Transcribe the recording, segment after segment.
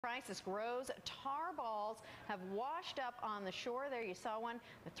Crisis grows. Tar balls have washed up on the shore there. You saw one,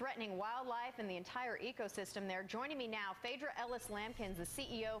 threatening wildlife and the entire ecosystem there. Joining me now, Phaedra Ellis-Lamkins, the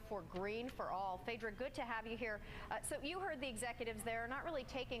CEO for Green for All. Phaedra, good to have you here. So you heard the executives there not really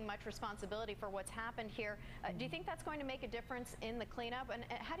taking much responsibility for what's happened here. Do you think that's going to make a difference in the cleanup? And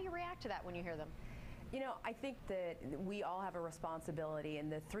how do you react to that when you hear them? You know, I think that we all have a responsibility, and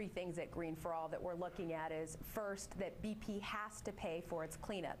the three things at Green for All that we're looking at is, first, that BP has to pay for its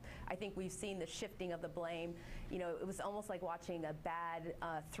cleanup. I think we've seen the shifting of the blame. You know, it was almost like watching a bad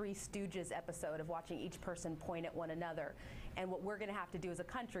Three Stooges episode of watching each person point at one another. And what we're going to have to do as a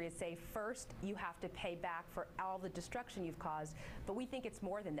country is say, first, you have to pay back for all the destruction you've caused. But we think it's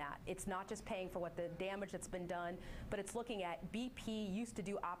more than that. It's not just paying for what the damage that's been done, but it's looking at BP used to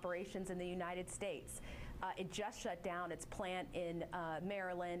do operations in the United States. It just shut down its plant in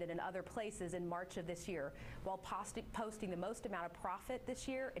Maryland and in other places in March of this year. While posting the most amount of profit this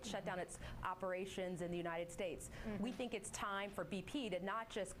year, it shut down its operations in the United States. We think it's time for BP to not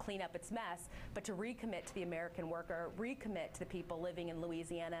just clean up its mess, but to recommit to the American worker, recommit to the people living in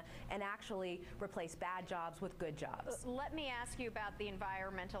Louisiana, and actually replace bad jobs with good jobs. Let me ask you about the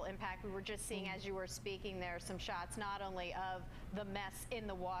environmental impact. We were just seeing, as you were speaking there, some shots not only of the mess in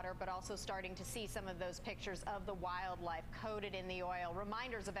the water, but also starting to see some of those pictures of the wildlife coated in the oil,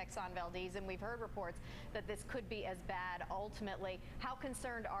 reminders of Exxon Valdez, and we've heard reports that this could be as bad ultimately. How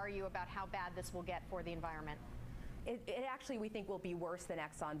concerned are you about how bad this will get for the environment? It actually, we think, will be worse than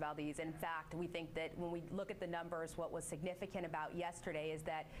Exxon Valdez. In fact, we think that when we look at the numbers, what was significant about yesterday is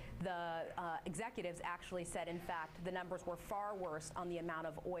that the executives actually said, in fact, the numbers were far worse on the amount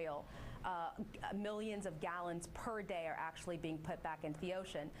of oil. Millions of gallons per day are actually being put back into the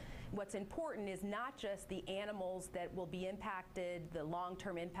ocean. What's important is not just the animals that will be impacted, the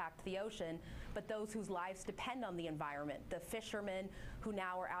long-term impact to the ocean, but those whose lives depend on the environment. The fishermen who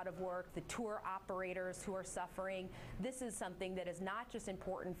now are out of work, the tour operators who are suffering. This is something that is not just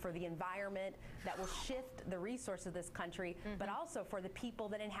important for the environment, that will shift the resources of this country, but also for the people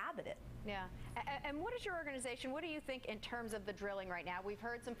that inhabit it. Yeah. And what is your organization, what do you think in terms of the drilling right now? We've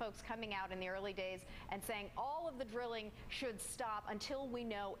heard some folks coming out in the early days and saying all of the drilling should stop until we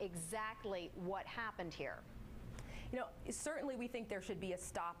know exactly what happened here. You know, certainly we think there should be a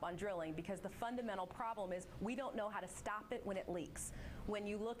stop on drilling, because the fundamental problem is we don't know how to stop it when it leaks. When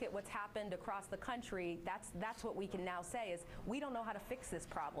you look at what's happened across the country, that's what we can now say is we don't know how to fix this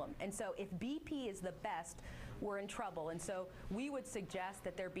problem. And so if BP is the best, we're in trouble. And so we would suggest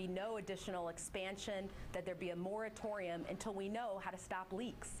that there be no additional expansion, that there be a moratorium until we know how to stop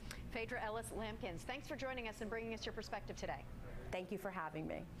leaks. Phaedra Ellis-Lamkins, thanks for joining us and bringing us your perspective today. Thank you for having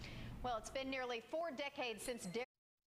me. Well, it's been nearly 4 decades since